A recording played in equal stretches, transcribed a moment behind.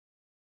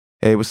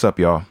Hey, what's up,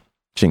 y'all?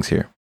 Jinx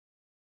here.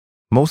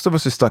 Most of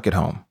us are stuck at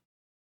home.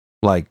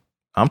 Like,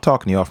 I'm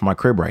talking to you off my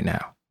crib right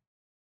now.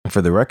 And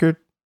for the record,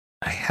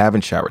 I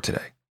haven't showered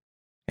today.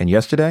 And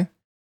yesterday,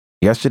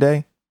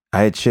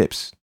 I had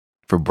chips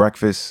for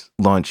breakfast,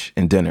 lunch,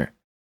 and dinner.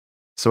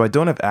 So I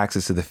don't have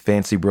access to the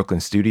fancy Brooklyn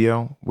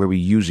studio where we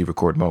usually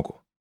record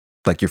Mogul.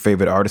 Like your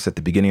favorite artist at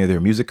the beginning of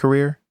their music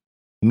career,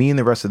 me and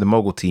the rest of the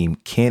Mogul team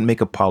can't make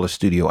a polished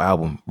studio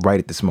album right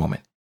at this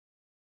moment.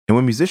 And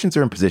when musicians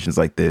are in positions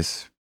like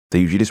this, they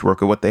usually just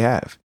work with what they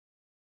have.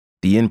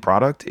 The end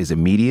product is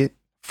immediate,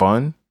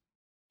 fun,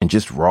 and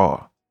just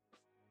raw.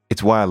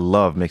 It's why I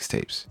love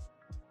mixtapes.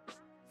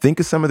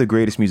 Think of some of the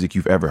greatest music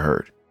you've ever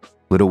heard.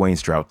 Lil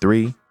Wayne's Drought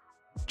 3,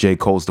 J.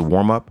 Cole's The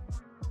Warm-Up,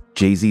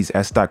 Jay-Z's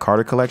S.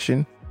 Carter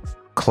collection,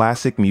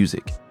 classic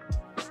music.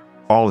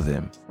 All of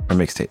them are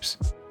mixtapes.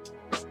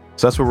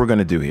 So that's what we're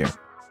gonna do here.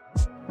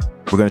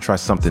 We're gonna try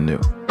something new.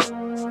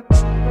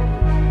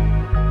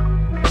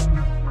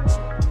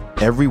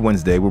 Every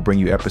Wednesday, we'll bring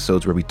you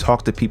episodes where we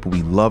talk to people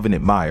we love and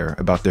admire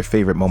about their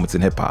favorite moments in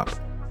hip-hop.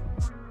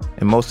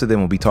 And most of them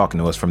will be talking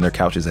to us from their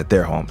couches at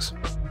their homes.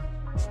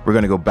 We're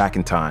going to go back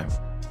in time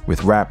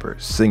with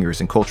rappers, singers,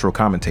 and cultural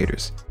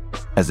commentators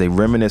as they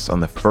reminisce on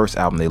the first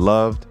album they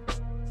loved,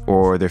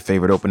 or their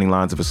favorite opening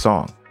lines of a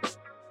song,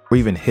 or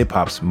even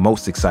hip-hop's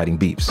most exciting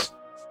beefs.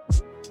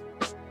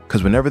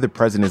 Because whenever the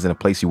present is in a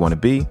place you want to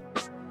be,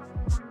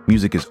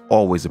 music is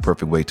always the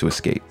perfect way to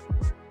escape.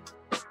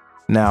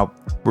 Now,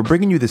 we're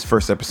bringing you this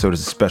first episode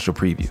as a special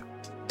preview.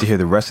 To hear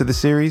the rest of the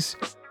series,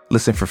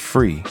 listen for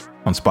free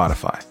on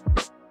Spotify.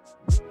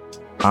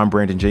 I'm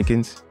Brandon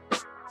Jenkins,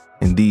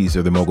 and these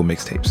are the Mogul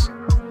Mixtapes.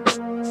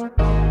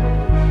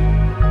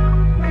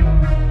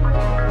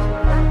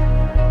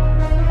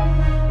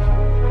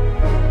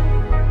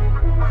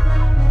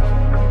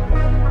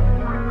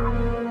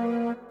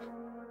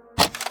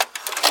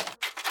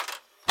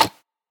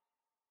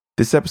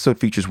 This episode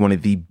features one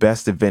of the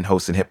best event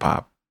hosts in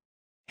hip-hop.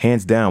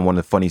 Hands down, one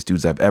of the funniest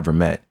dudes I've ever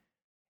met.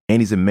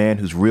 And he's a man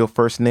whose real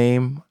first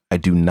name I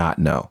do not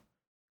know.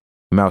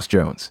 Mouse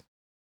Jones.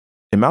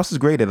 And Mouse is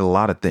great at a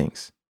lot of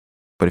things.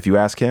 But if you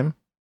ask him...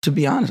 To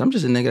be honest, I'm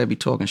just a nigga that be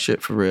talking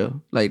shit for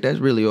real. Like, that's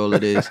really all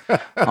it is.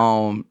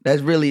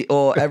 That's really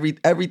all,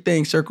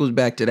 everything circles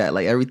back to that.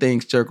 Like,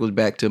 everything circles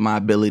back to my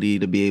ability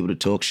to be able to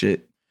talk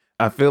shit.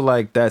 I feel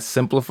like that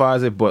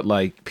simplifies it, but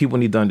like, people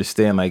need to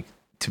understand, like,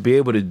 to be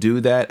able to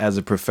do that as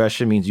a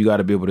profession means you got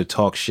to be able to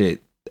talk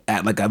shit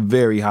at like a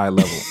very high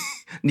level.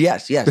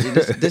 Yes.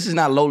 This is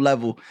not low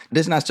level.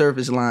 This is not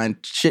surface line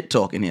shit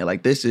talking here.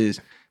 Like, this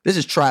is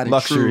tried and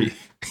luxury.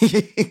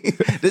 True.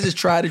 This is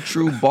tried and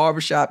true,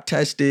 barbershop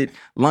tested,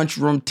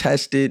 lunchroom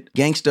tested,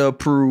 gangster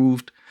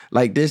approved.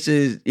 Like, this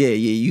is,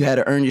 you had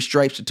to earn your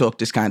stripes to talk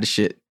this kind of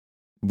shit.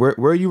 Where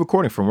are you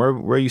recording from?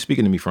 Where are you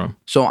speaking to me from?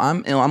 So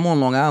I'm on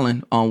Long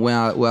Island, where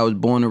I was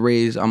born and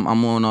raised. I'm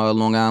on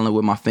Long Island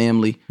with my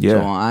family. Yeah.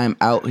 So I'm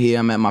out here.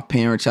 I'm at my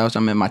parents' house.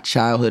 I'm at my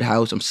childhood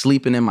house. I'm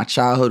sleeping in my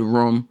childhood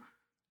room.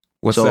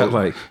 What's that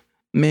like?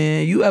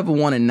 Man, you ever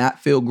want to not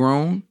feel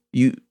grown?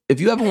 If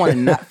you ever want to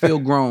not feel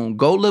grown,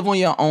 go live on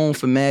your own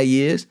for mad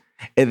years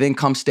and then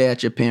come stay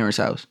at your parents'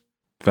 house.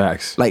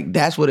 Facts. Like,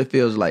 that's what it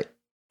feels like.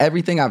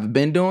 Everything I've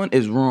been doing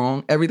is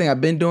wrong. Everything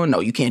I've been doing,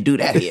 no, you can't do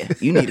that here.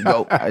 You need to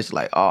go. It's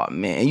like, oh,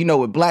 man. You know,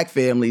 with black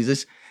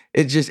families,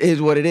 it just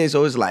is what it is.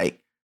 So it's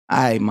like, all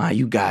right, ma,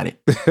 you got it.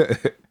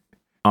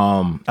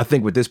 I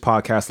think with this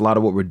podcast, a lot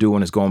of what we're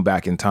doing is going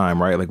back in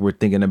time, right? Like, we're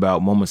thinking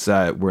about moments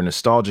that we're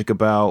nostalgic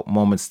about,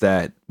 moments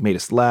that made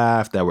us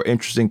laugh, that were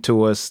interesting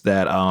to us,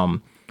 that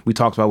we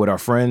talked about with our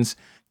friends.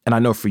 And I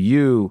know for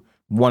you,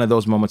 one of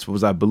those moments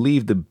was, I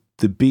believe, the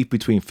beef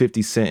between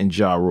 50 Cent and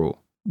Ja Rule.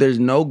 There's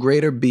no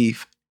greater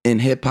beef in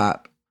hip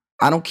hop.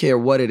 I don't care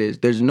what it is.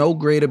 There's no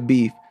greater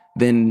beef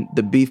than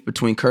the beef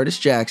between Curtis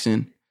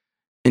Jackson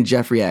and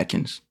Jeffrey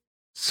Atkins.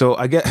 So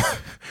I get,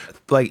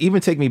 like, even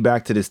take me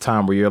back to this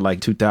time where you're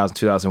like 2000,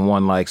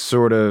 2001, like,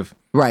 sort of.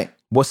 Right.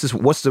 What's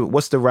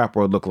the rap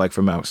world look like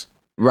for Mouse?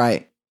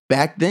 Right.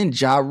 Back then,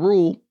 Ja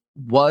Rule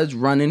was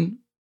running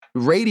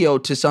radio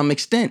to some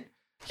extent.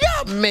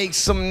 Y'all make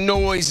some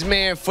noise,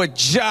 man, for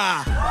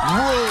Ja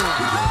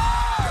Rule.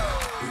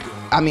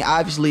 I mean,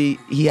 obviously,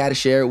 he had to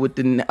share it with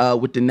the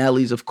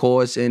Nellies, of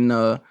course, and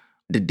the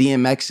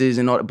DMXs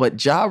and all that.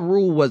 But Ja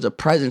Rule was a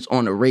presence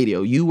on the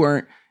radio.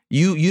 You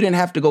didn't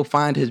have to go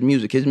find his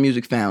music. His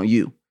music found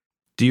you.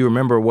 Do you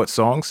remember what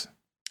songs?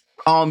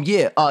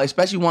 Yeah,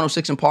 especially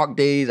 106 and Park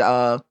Days,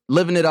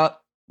 Living It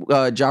Up,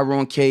 Ja Rule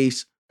and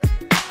Case.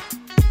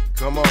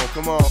 Come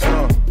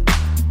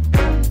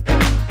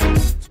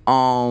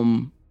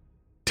on.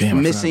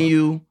 Damn, Missing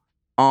You,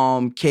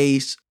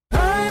 Case.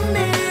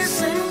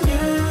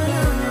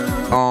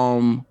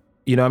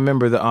 You know, I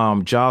remember the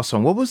Ja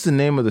song. What was the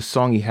name of the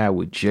song he had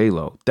with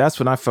J-Lo? That's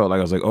when I felt like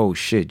I was like, oh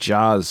shit,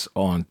 Ja's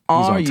on. He's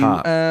on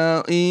top.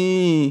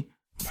 R-U-L-E.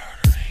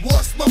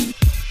 What's my name?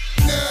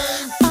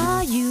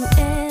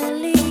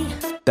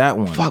 That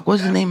one. Fuck,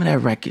 what's the name of that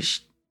record?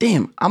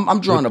 damn,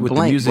 I'm drawing with a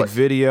blank. The music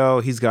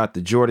video, he's got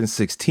the Jordan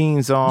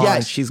 16s on.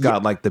 Yes, She's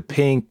got like the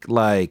pink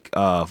like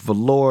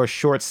velour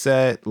short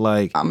set.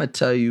 Like I'm gonna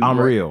tell you, I'm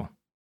real.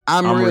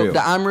 I'm real.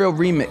 The I'm real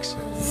remix.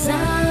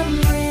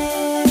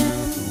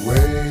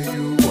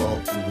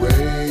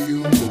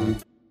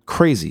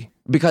 Crazy.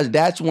 Because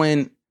that's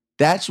when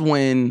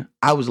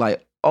I was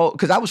like, oh,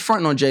 because I was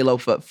fronting on J-Lo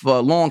for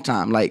a long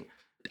time. Like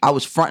I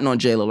was fronting on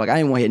J-Lo. Like I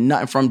didn't want to hear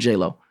nothing from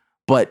J-Lo.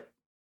 But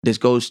this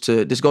goes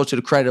to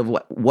the credit of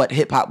what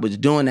hip hop was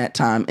doing that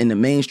time in the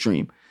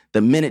mainstream.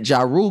 The minute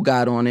Ja Rule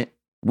got on it,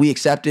 we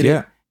accepted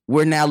it.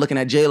 We're now looking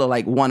at J-Lo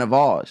like one of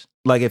ours.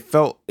 Like it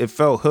felt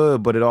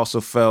hood, but it also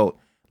felt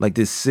like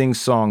this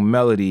sing-song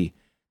melody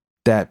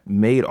that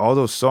made all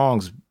those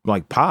songs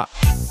like pop.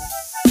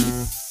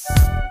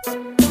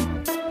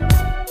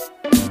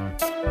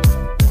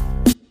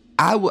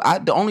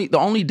 The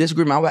only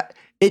disagreement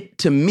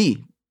to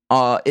me,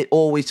 it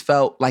always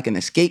felt like an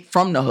escape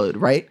from the hood,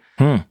 right?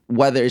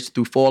 Whether it's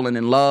through falling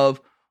in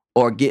love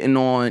or getting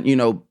on,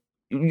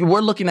 we're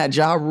looking at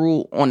Ja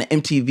Rule on the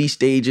MTV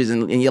stages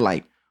and you're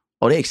like,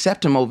 oh, they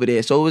accept him over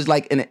there. So it was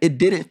like, and it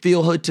didn't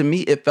feel hood to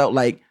me. It felt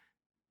like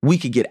we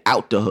could get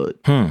out the hood,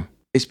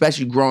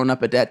 especially growing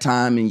up at that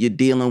time and you're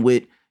dealing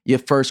with your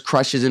first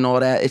crushes and all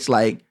that. It's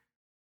like,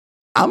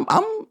 I'm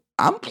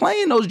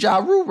playing those Ja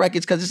Rule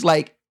records because it's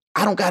like,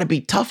 I don't got to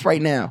be tough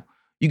right now.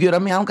 You get what I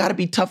mean? I don't got to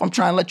be tough. I'm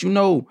trying to let you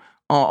know.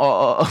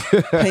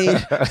 Pain.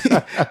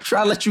 I'm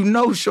trying to let you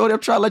know, shorty. I'm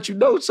trying to let you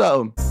know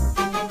something.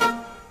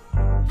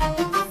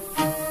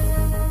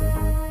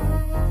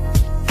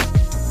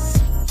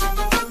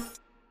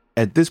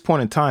 At this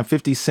point in time,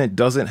 50 Cent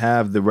doesn't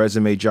have the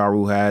resume Ja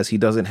Rule has. He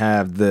doesn't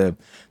have the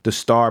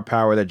star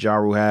power that Ja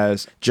Rule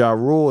has. Ja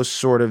Rule is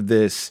sort of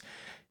this,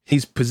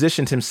 he's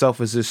positioned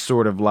himself as this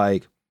sort of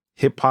like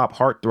hip-hop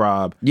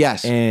heartthrob.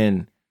 Yes.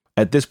 And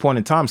at this point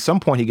in time,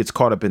 some point he gets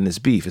caught up in this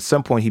beef. At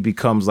some point he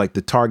becomes like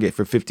the target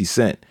for 50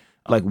 Cent.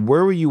 Like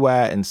where were you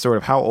at and sort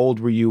of how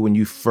old were you when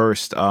you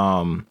first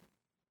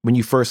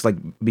like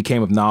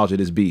became of knowledge of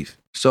this beef?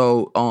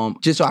 So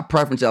just so I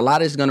preference it, a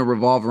lot of it's gonna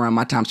revolve around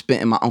my time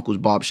spent in my uncle's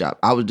barbershop.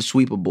 I was the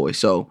sweeper boy.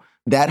 So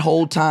that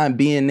whole time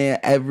being there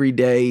every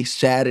day,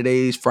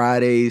 Saturdays,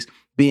 Fridays,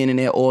 being in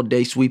there all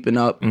day sweeping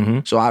up.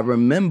 So I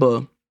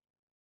remember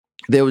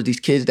there was these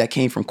kids that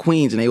came from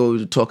Queens and they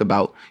always would talk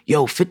about,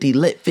 yo, 50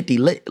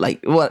 lit. Like,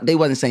 well, they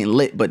wasn't saying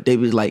lit, but they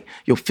was like,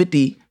 yo,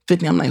 50.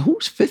 I'm like,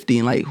 who's 50?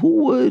 And like,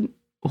 who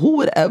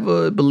would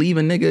ever believe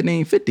a nigga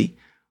named 50?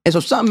 And so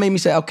something made me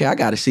say, okay, I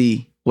gotta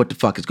see what the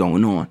fuck is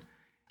going on.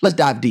 Let's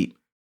dive deep.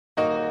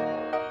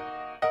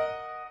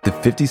 The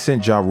 50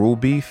 Cent Ja Rule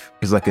beef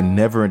is like a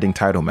never-ending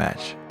title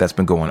match that's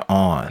been going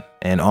on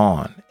and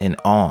on and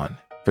on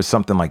for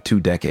something like 2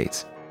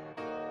 decades.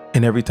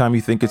 And every time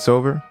you think it's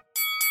over,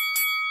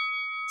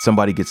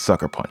 somebody gets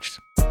sucker punched.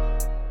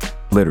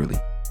 Literally.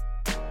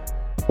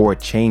 Or a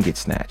chain gets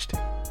snatched.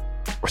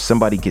 Or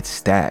somebody gets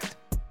stabbed.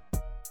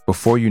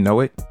 Before you know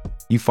it,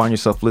 you find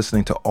yourself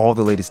listening to all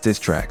the latest diss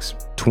tracks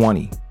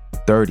 20,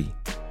 30,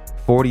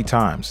 40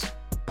 times,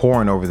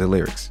 pouring over the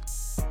lyrics,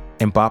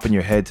 and bopping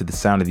your head to the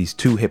sound of these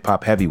 2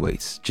 hip-hop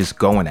heavyweights just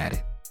going at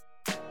it,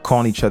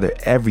 calling each other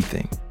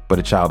everything but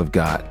a child of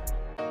God.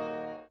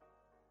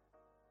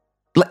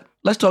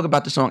 Let's talk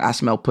about the song I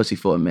Smell Pussy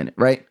for a minute,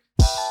 right?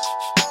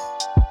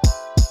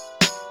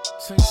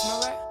 So you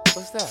smell that?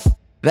 What's that?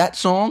 That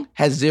song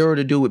has zero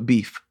to do with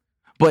beef.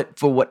 But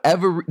for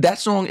whatever, that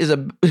song is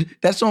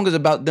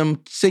about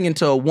them singing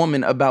to a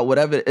woman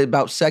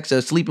about sex or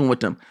sleeping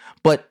with them.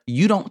 But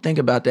you don't think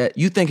about that.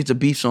 You think it's a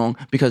beef song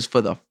because for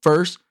the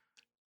first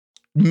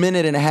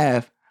minute and a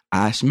half,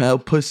 I smell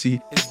pussy.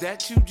 Is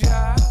that you,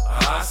 Ja?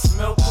 I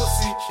smell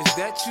pussy. Is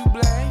that you,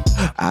 Blay?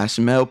 I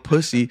smell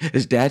pussy.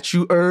 Is that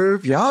you,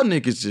 Irv? Y'all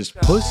niggas just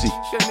pussy.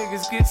 Y'all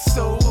niggas get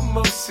so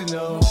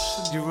emotional.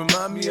 You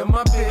remind me of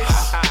my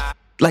bitch.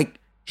 Like,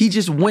 he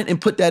just went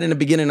and put that in the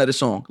beginning of the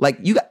song. Like,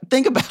 you got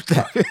think about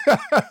that.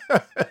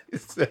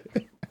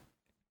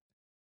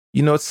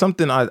 You know, it's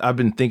something I've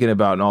been thinking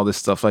about and all this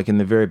stuff. Like in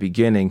the very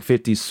beginning,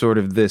 50's sort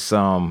of this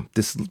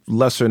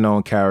lesser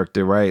known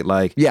character, right?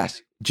 Like,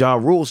 yes, Ja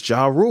Rule's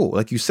Ja Rule.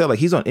 Like you said, like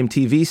he's on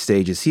MTV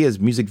stages. He has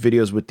music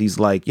videos with these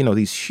like,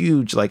 these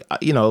huge, like,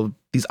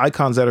 these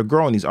icons that are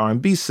growing, these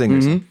R&B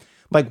singers.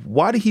 Like,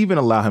 why did he even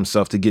allow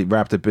himself to get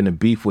wrapped up in a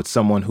beef with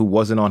someone who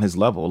wasn't on his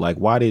level? Like,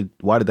 why did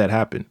that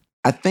happen?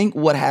 I think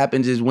what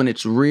happens is when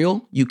it's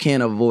real, you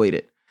can't avoid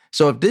it.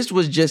 So if this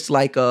was just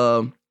like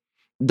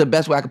the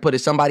best way I could put it,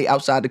 somebody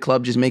outside the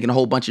club just making a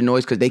whole bunch of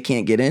noise because they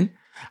can't get in,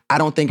 I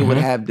don't think it would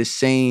have the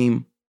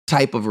same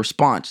type of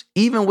response,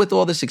 even with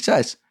all the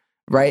success,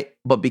 right?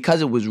 But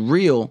because it was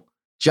real,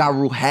 Ja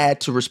Rule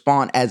had to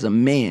respond as a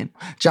man.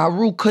 Ja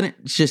Rule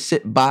couldn't just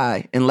sit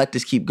by and let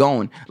this keep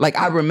going. Like,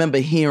 I remember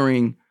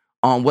hearing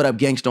What Up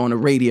Gangsta on the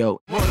radio.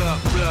 What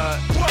up, blood?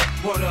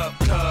 What up,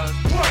 cuz?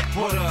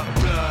 What up,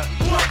 blood?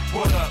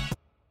 What up?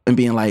 And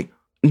being like,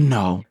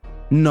 no,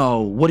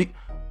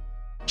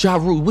 Ja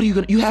Rule, what are you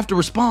gonna, you have to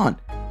respond.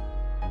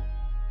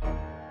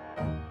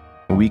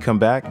 When we come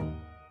back,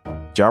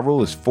 Ja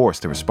Rule is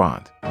forced to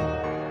respond.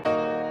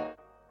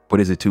 But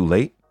is it too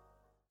late?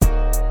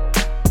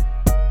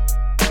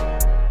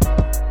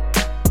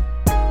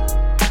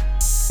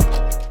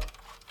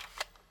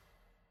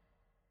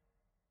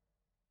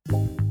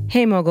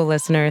 Hey, Mogul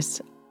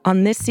listeners.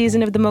 On this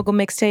season of the Mogul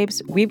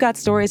Mixtapes, we've got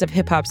stories of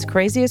hip-hop's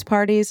craziest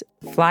parties,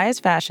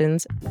 flyest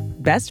fashions,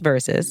 best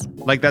verses.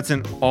 Like, that's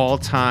an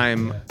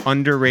all-time,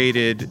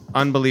 underrated,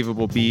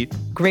 unbelievable beat.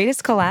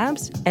 Greatest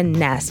collabs, and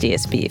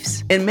nastiest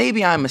beefs. And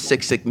maybe I'm a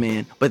sick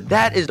man, but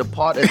that is the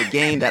part of the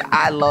game that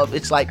I love.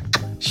 It's like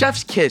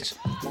chef's kiss.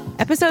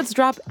 Episodes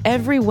drop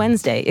every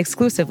Wednesday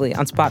exclusively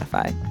on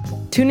Spotify.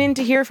 Tune in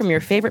to hear from your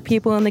favorite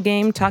people in the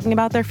game talking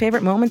about their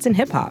favorite moments in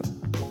hip-hop.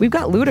 We've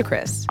got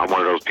Ludacris. I'm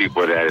one of those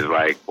people that is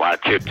like, why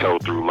tiptoe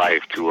through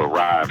life to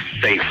arrive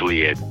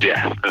safely at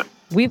death?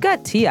 We've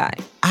got T.I.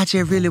 I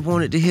just really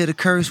wanted to hear the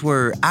curse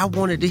word. I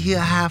wanted to hear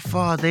how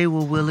far they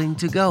were willing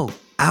to go.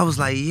 I was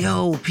like,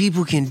 yo,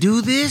 people can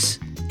do this?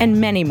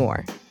 And many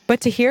more. But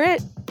to hear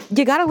it,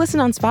 you gotta listen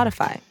on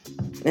Spotify.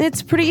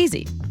 It's pretty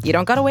easy. You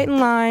don't gotta wait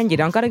in line, you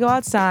don't gotta go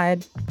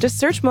outside. Just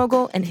search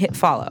Mogul and hit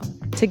follow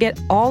to get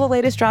all the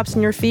latest drops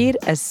in your feed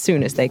as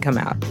soon as they come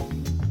out.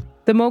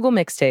 The Mogul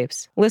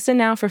Mixtapes. Listen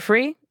now for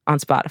free on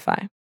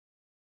Spotify.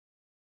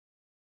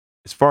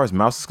 As far as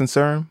Mouse is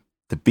concerned,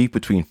 the beef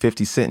between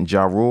 50 Cent and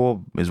Ja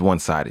Rule is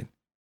one-sided.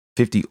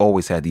 50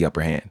 always had the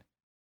upper hand.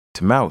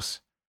 To Mouse,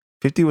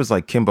 50 was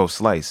like Kimbo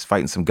Slice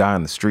fighting some guy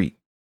on the street.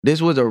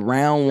 This was a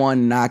round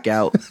one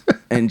knockout,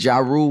 and Ja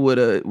Rule would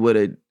have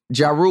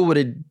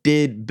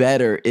did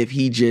better if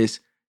he just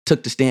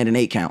took the stand and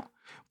 8 count.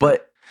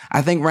 But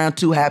I think round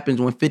 2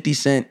 happens when 50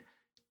 Cent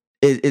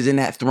is in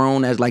that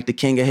throne as like the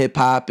king of hip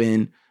hop,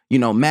 and you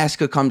know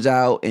Massacre comes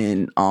out,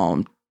 and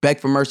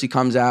Beg for Mercy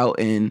comes out,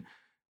 and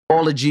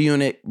all the G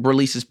Unit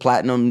releases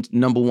platinum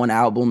 #1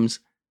 albums,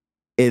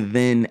 and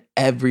then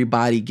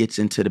everybody gets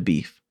into the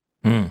beef.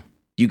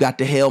 You got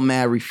the Hail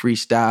Mary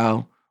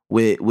freestyle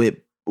with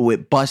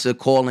Busta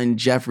calling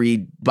Ja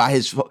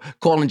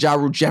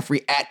Rule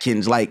Jeffrey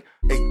Atkins, like,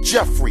 hey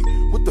Jeffrey,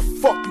 what the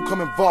fuck you come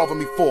involving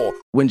me for?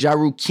 When Ja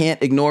Rule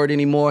can't ignore it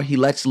anymore, he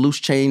lets Loose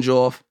Change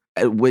off,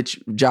 which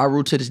Ja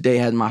Rule to this day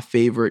has my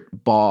favorite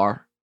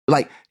bar.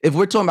 Like, if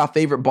we're talking about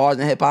favorite bars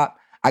in hip hop,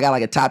 I got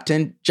like a top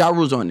 10. Ja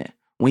Rule's on there.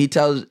 When he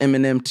tells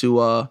Eminem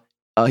to,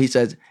 he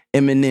says,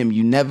 Eminem,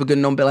 you never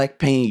gonna know Black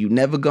Pain, you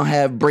never gonna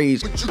have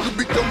braids. But you could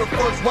become the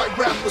first white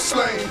rapper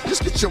slain.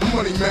 Just get your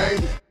money,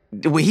 man.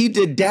 When he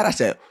did that, I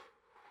said,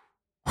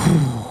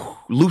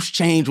 Loose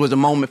Change was a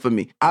moment for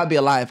me. I'd be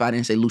a lie if I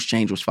didn't say Loose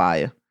Change was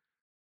fire.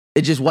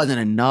 It just wasn't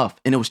enough,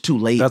 and it was too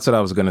late. That's what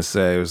I was gonna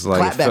say. It was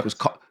like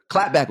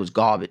Clapback was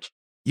garbage.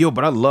 Yo,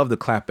 but I love the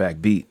clapback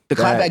beat. The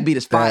clapback beat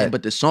is fire,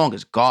 but the song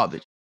is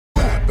garbage.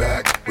 Clap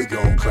back, we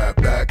gon' clap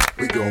back,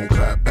 we gon'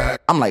 clap back.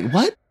 I'm like,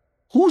 what?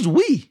 Who's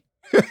we?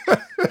 I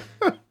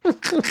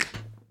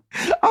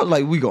was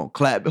like, we gon'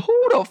 clap.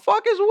 Who the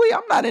fuck is we?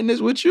 I'm not in this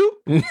with you.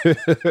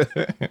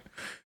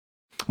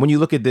 When you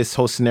look at this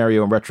whole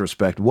scenario in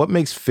retrospect, what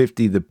makes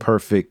 50 the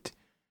perfect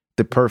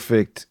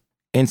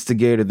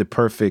instigator, the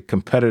perfect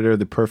competitor,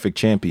 the perfect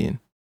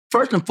champion?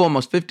 First and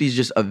foremost, 50 is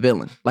just a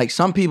villain. Like,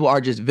 some people are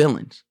just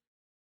villains.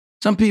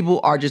 Some people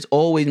are just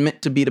always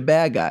meant to be the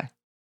bad guy.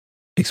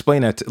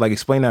 Explain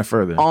that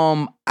further.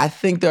 I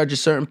think there are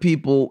just certain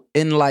people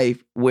in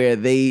life where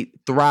they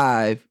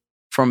thrive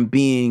from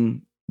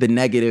being the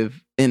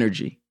negative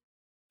energy.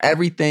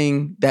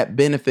 Everything that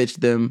benefits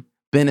them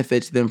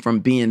from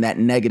being that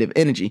negative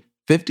energy.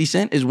 50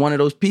 Cent is one of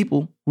those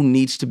people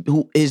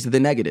who is the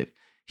negative.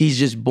 He's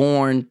just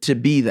born to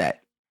be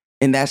that.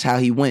 And that's how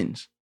he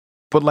wins.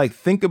 But like,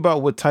 think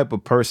about what type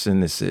of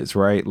person this is,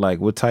 right? Like,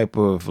 what type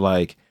of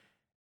like,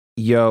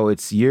 yo,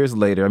 it's years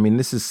later. I mean,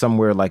 this is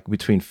somewhere like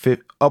between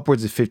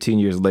upwards of 15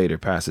 years later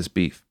past this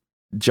beef.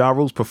 Ja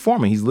Rule's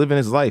performing. He's living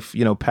his life,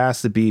 you know,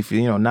 past the beef,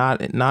 you know,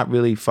 not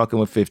really fucking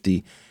with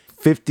 50.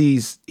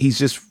 50's, he's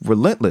just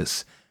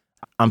relentless.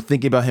 I'm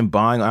thinking about him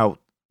buying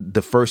out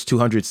the first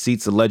 200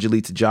 seats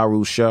allegedly to Ja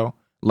Rule's show,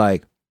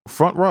 like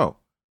front row.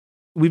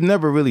 We've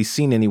never really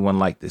seen anyone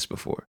like this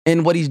before.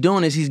 And what he's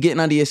doing is he's getting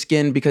under your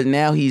skin because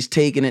now he's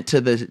taking it to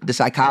the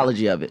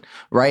psychology of it,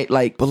 right?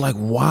 Like, but like,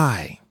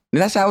 why?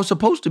 And that's how it's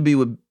supposed to be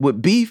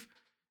with beef.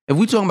 If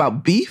we talking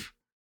about beef,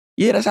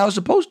 yeah, that's how it's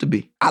supposed to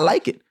be. I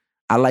like it.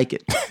 I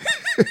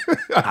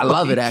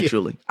love it,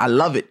 actually. I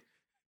love it.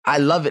 I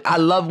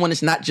love when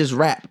it's not just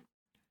rap.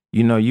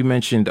 You know, you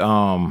mentioned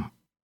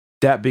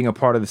that being a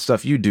part of the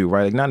stuff you do,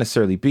 right? Like, not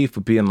necessarily beef,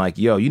 but being like,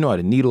 yo, you know how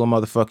to needle a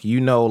motherfucker. You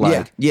know,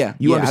 like,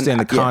 you understand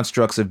the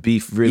constructs of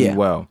beef really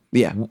well.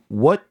 Yeah.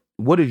 What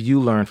have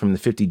you learned from the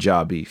 50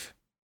 Ja beef?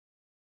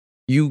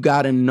 You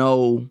gotta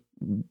know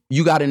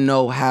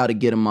how to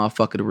get a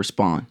motherfucker to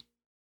respond.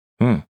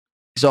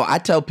 So I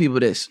tell people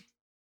this.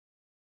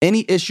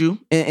 Any issue,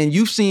 and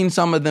you've seen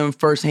some of them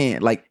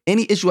firsthand, like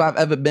any issue I've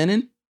ever been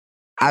in,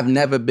 I've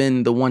never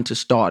been the one to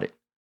start it.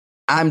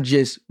 I'm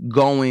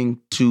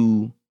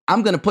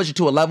going to push it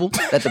to a level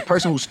that the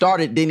person who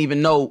started didn't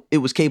even know it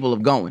was capable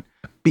of going,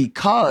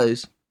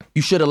 because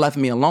you should have left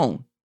me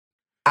alone.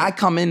 I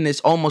come in this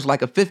almost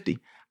like a 50.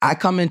 I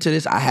come into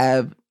this, I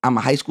have I'm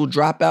a high school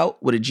dropout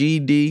with a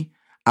GED.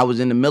 I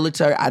was in the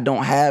military. I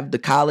don't have the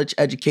college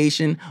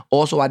education.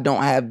 Also, I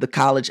don't have the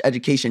college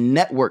education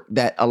network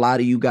that a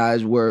lot of you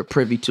guys were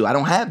privy to. I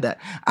don't have that.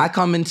 I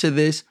come into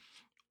this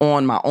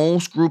on my own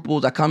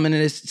scruples. I come into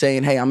this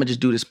saying, hey, I'm gonna just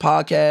do this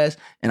podcast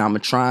and I'm gonna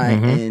try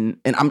and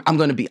I'm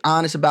gonna be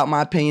honest about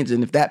my opinions.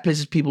 And if that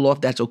pisses people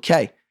off, that's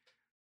okay.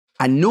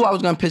 I knew I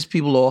was gonna piss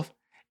people off,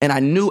 and I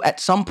knew at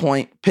some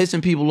point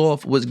pissing people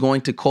off was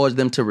going to cause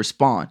them to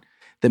respond.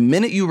 The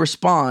minute you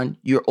respond,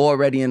 you're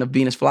already in a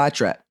Venus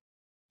flytrap.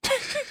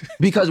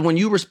 Because when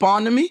you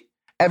respond to me,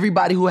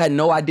 everybody who had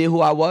no idea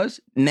who I was,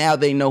 now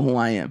they know who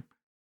I am.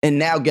 And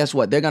now guess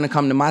what? They're gonna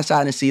come to my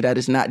side and see that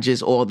it's not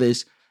just all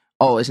this,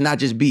 oh, it's not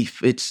just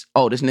beef. It's,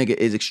 oh, this nigga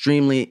is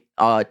extremely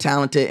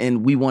talented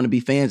and we want to be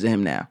fans of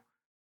him now.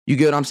 You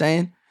get what I'm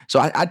saying? So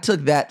I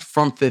took that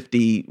from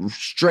 50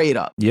 straight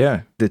up.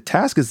 Yeah. The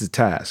task is the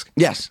task.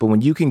 Yes. But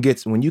when you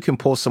can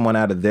pull someone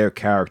out of their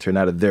character and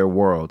out of their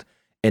world,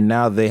 and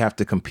now they have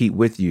to compete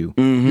with you,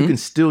 you can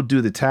still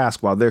do the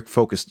task while they're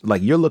focused.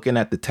 Like, you're looking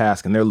at the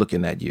task and they're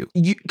looking at you.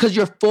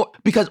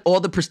 Because all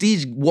the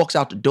prestige walks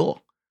out the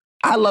door.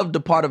 I love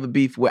the part of a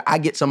beef where I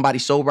get somebody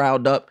so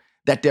riled up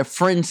that their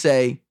friends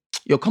say,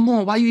 yo, come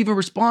on, why you even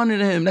responding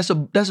to him?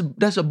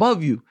 That's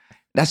above you.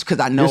 That's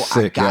because I know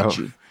sick, I got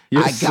yo. you.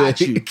 You're I got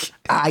sick. you.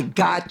 I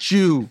got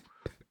you.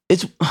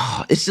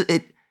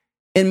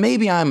 And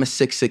maybe I'm a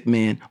sick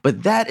man,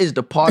 but that is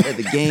the part of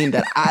the game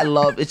that I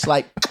love. It's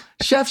like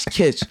chef's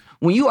kiss.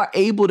 When you are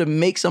able to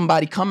make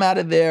somebody come out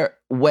of their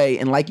way,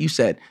 and like you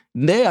said,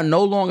 they are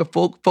no longer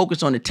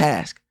focused on the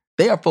task.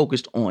 They are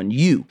focused on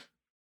you.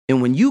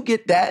 And when you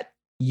get that,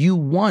 you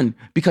won,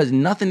 because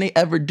nothing they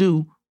ever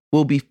do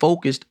will be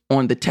focused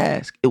on the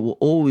task. It will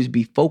always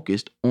be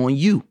focused on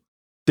you.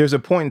 There's a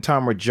point in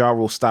time where Ja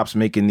Rule stops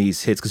making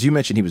these hits, because you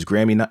mentioned he was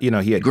Grammy,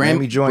 he had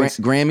Grammy joints.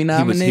 Grammy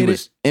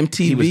nominated, MTV.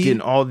 He was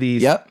getting all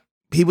these. Yep.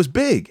 He was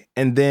big.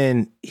 And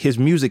then his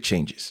music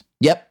changes.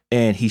 Yep.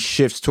 And he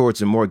shifts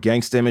towards a more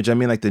gangsta image. I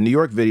mean, like the New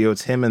York video,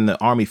 it's him in the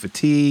army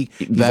fatigue.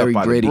 He's very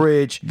up by gritty. the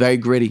bridge. Very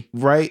gritty.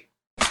 Right?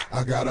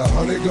 I got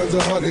 100 guns,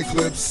 100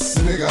 clips.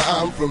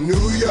 Nigga, I'm from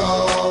New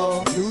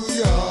York, New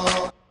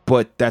York.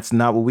 But that's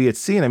not what we had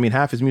seen. I mean,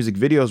 half his music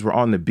videos were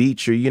on the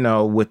beach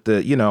or, with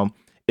the,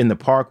 in the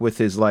park with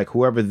his, like,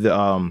 whoever the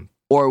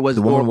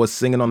woman was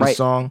singing on the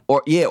song.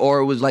 Or it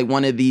was like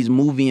one of these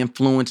movie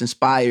influence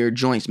inspired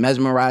joints.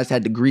 Mesmerized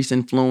had the Grease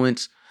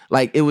influence.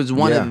 Like, it was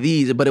one of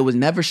these, but it was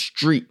never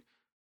street.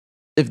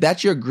 If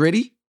that's your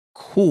gritty,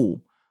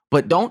 cool.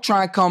 But don't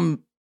try and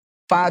come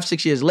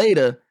 5-6 years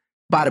later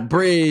by the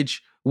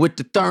bridge with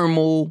the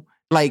thermal.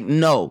 Like,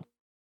 no.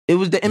 It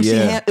was the MC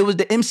it was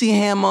the MC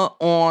Hammer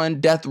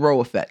on Death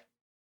Row effect.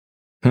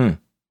 It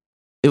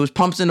was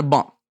pumps in the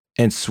bump.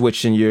 And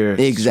switching your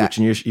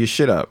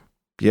shit up.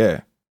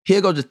 Yeah.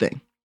 Here goes the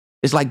thing.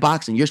 It's like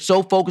boxing. You're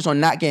so focused on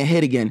not getting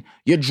hit again,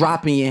 you're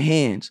dropping your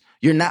hands.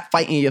 You're not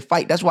fighting your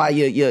fight. That's why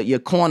your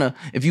corner,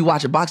 if you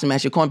watch a boxing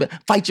match, your corner,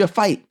 fight your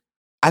fight.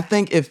 I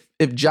think if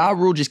Ja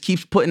Rule just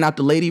keeps putting out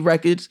the lady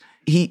records,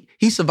 he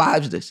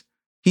survives this.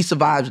 He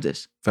survives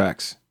this.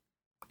 Facts.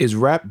 Is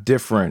rap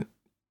different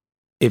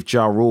if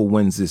Ja Rule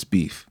wins this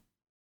beef?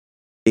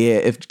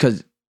 Yeah,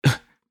 because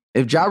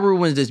if Ja Rule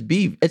wins this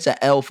beef, it's an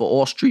L for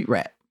all street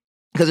rap.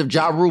 Because if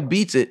Ja Rule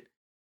beats it,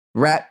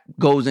 rap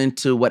goes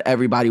into what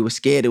everybody was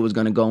scared it was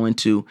going to go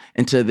into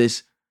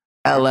this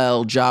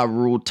LL Ja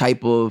Rule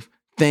type of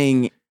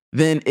thing.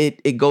 Then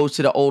it goes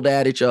to the old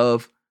adage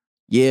of,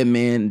 yeah,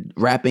 man,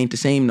 rap ain't the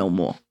same no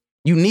more.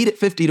 You needed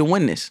 50 to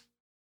win this.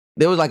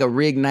 There was like a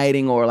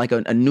reigniting or like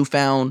a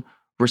newfound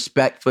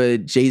respect for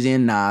Jay-Z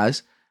and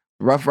Nas.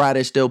 Rough Rider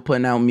is still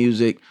putting out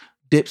music.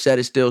 Dipset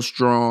is still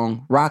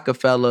strong.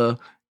 Rockefeller,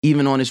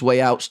 even on his way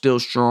out, still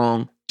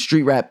strong.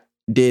 Street rap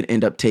did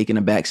end up taking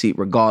a backseat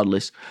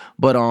regardless.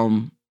 But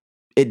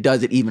it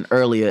does it even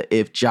earlier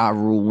if Ja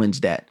Rule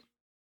wins that.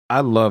 I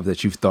love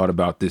that you've thought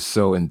about this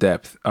so in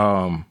depth.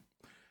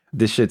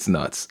 This shit's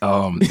nuts.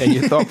 And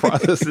your thought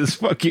process is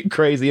fucking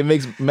crazy. It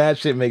makes mad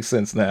shit makes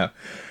sense now.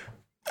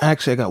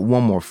 Actually, I got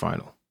one more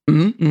final.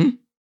 Mm-hmm.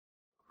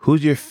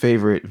 Who's your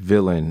favorite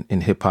villain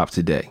in hip hop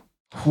today?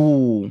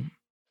 Who?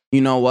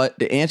 You know what?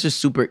 The answer's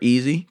super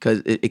easy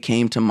because it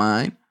came to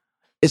mind.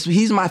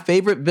 He's my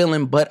favorite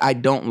villain, but I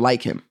don't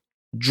like him.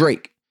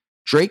 Drake.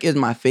 Drake is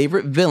my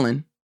favorite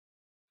villain,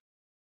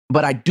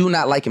 but I do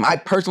not like him. I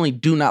personally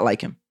do not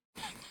like him.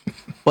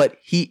 But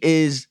he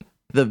is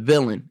the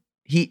villain.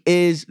 He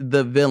is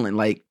the villain.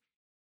 Like,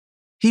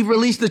 he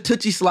released the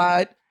Tootsie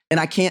Slide, and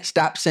I can't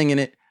stop singing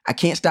it. I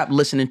can't stop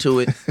listening to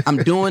it. I'm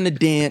doing the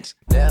dance.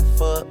 Left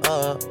foot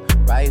up,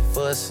 right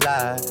foot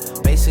slide.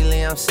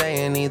 Basically, I'm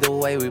saying either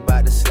way, we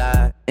about to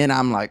slide. And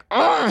I'm like,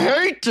 oh, I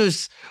hate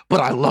this,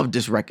 but I love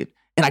this record.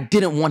 And I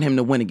didn't want him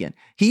to win again.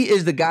 He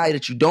is the guy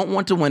that you don't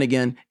want to win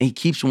again, and he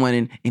keeps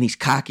winning, and he's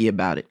cocky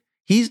about it.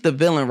 He's the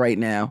villain right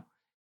now.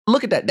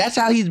 Look at that. That's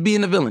how he's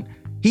being the villain.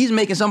 He's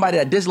making somebody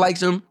that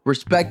dislikes him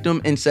respect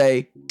him and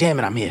say, damn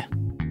it, I'm here.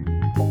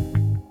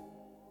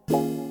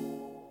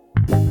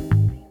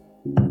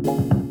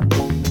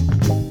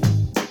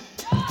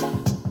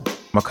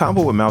 My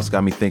combo with Mouse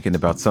got me thinking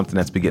about something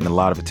that's been getting a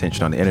lot of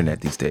attention on the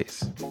internet these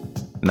days.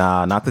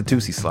 Nah, not the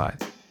Tootsie Slide.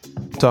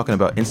 I'm talking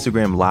about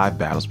Instagram live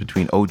battles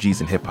between OGs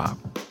and hip-hop.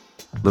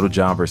 Lil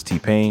Jon vs.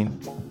 T-Pain,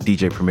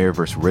 DJ Premier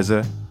vs.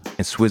 RZA,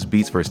 and Swizz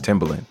Beatz vs.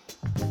 Timbaland.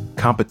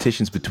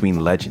 Competitions between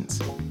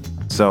legends.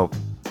 So,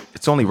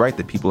 it's only right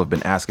that people have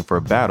been asking for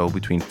a battle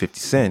between 50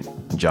 Cent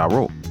and Ja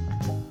Rule.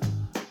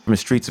 From the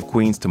streets of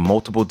Queens to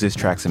multiple diss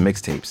tracks and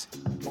mixtapes,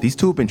 these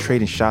two have been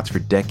trading shots for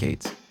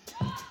decades.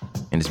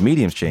 And as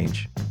mediums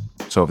change,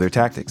 so have their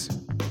tactics.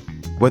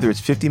 Whether it's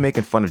 50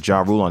 making fun of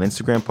Ja Rule on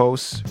Instagram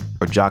posts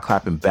or Ja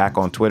clapping back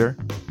on Twitter,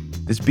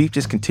 this beef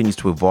just continues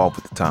to evolve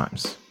with the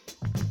times.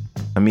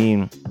 I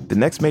mean, the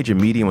next major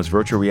medium was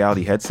virtual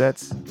reality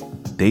headsets.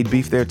 They'd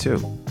beef there too.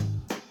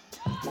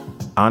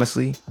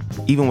 Honestly,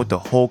 even with the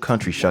whole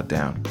country shut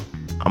down,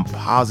 I'm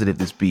positive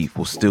this beef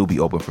will still be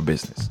open for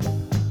business.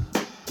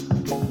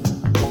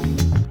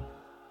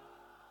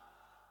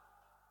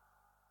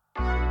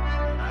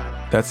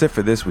 That's it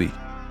for this week.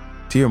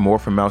 To hear more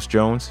from Mouse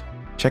Jones,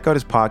 check out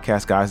his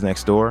podcast Guys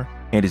Next Door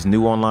and his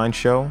new online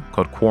show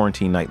called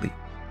Quarantine Nightly.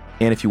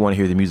 And if you want to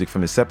hear the music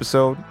from this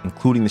episode,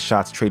 including the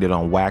shots traded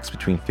on wax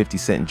between 50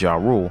 Cent and Ja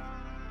Rule,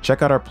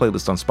 check out our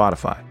playlist on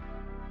Spotify.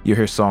 You'll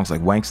hear songs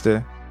like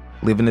Wanksta,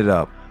 Living It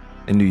Up,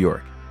 and New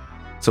York.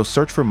 So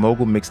search for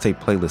Mogul Mixtape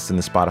playlists in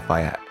the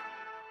Spotify app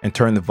and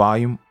turn the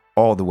volume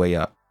all the way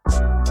up.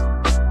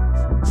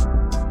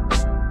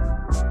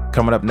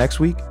 Coming up next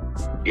week,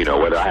 You know,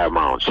 whether I have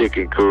my own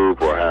chicken coop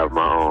or I have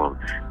my own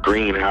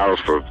greenhouse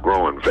for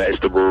growing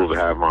vegetables, I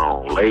have my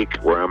own lake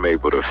where I'm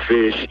able to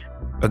fish.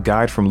 a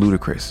guide from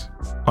Ludacris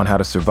on how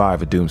to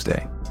survive a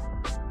doomsday.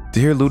 To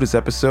hear Luda's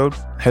episode,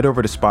 head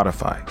over to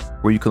Spotify,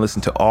 where you can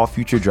listen to all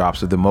future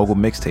drops of the Mogul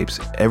Mixtapes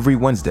every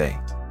Wednesday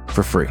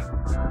for free.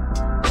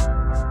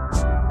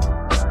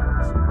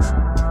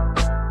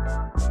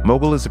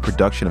 Mogul is a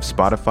production of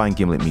Spotify and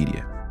Gimlet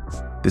Media.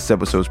 This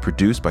episode is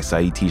produced by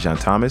Saeed Tijan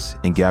Thomas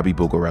and Gabby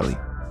Bulgarelli.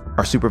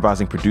 Our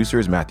supervising producer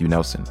is Matthew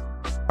Nelson.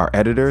 Our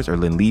editors are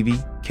Lynn Levy,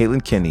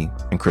 Caitlin Kinney,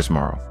 and Chris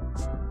Morrow.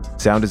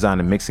 Sound design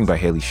and mixing by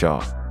Haley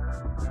Shaw.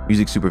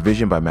 Music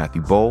supervision by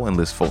Matthew Bowl and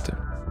Liz Fulton.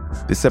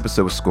 This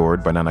episode was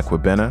scored by Nana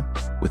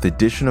Kwabena with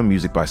additional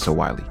music by So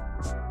Wiley.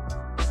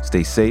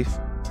 Stay safe,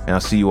 and I'll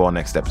see you all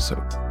next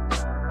episode.